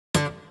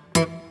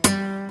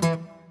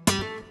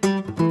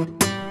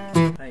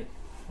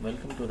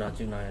welcome to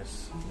Rajiv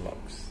Nair's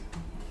vlogs.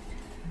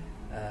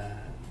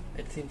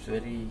 It seems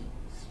very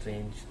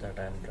strange that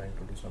I'm trying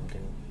to do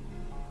something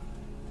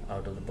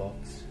out of the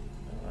box.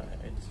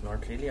 It's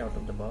not really out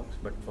of the box,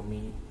 but for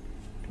me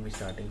to be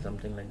starting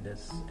something like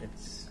this,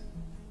 it's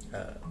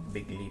a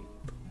big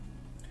leap.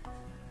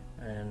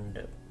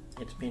 And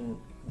it's been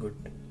good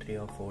 3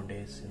 or 4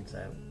 days since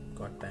I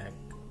got back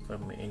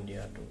from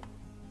India to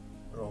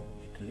Rome,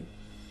 Italy.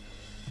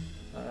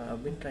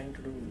 I've been trying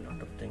to do a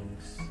lot of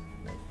things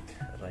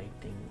like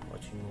writing,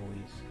 watching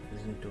movies,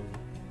 listening to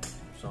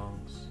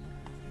songs,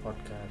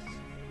 podcasts,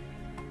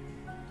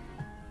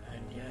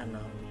 and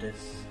now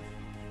this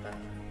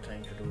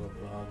trying to do a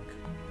vlog.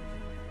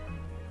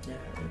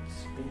 It's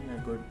been a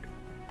good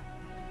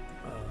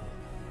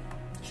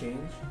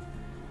change,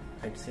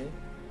 I'd say.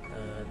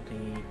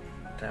 The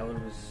travel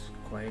was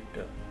quite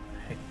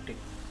hectic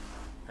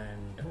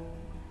and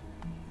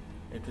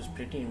it was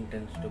pretty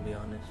intense, to be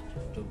honest,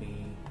 to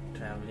be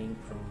traveling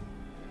from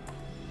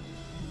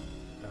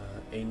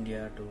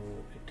India to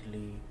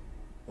Italy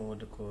over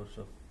the course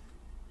of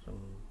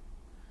some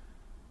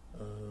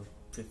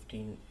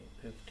 15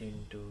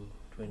 to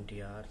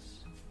 20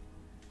 hours,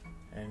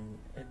 and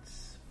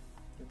it's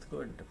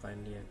good.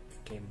 Finally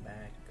I came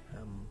back.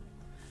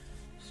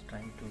 Just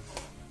trying to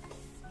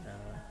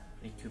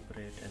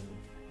recuperate and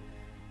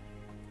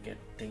get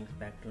things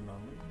back to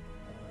normal.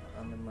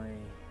 I'm in my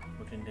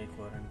 14-day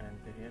quarantine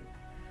period,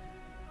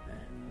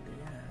 and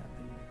I've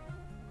been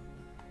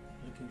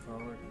looking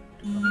forward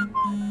to coming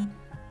back.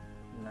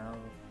 Now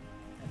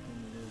I think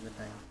this is the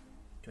time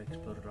to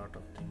explore a lot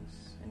of things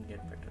and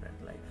get better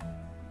at life.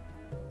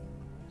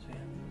 So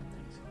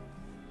thanks.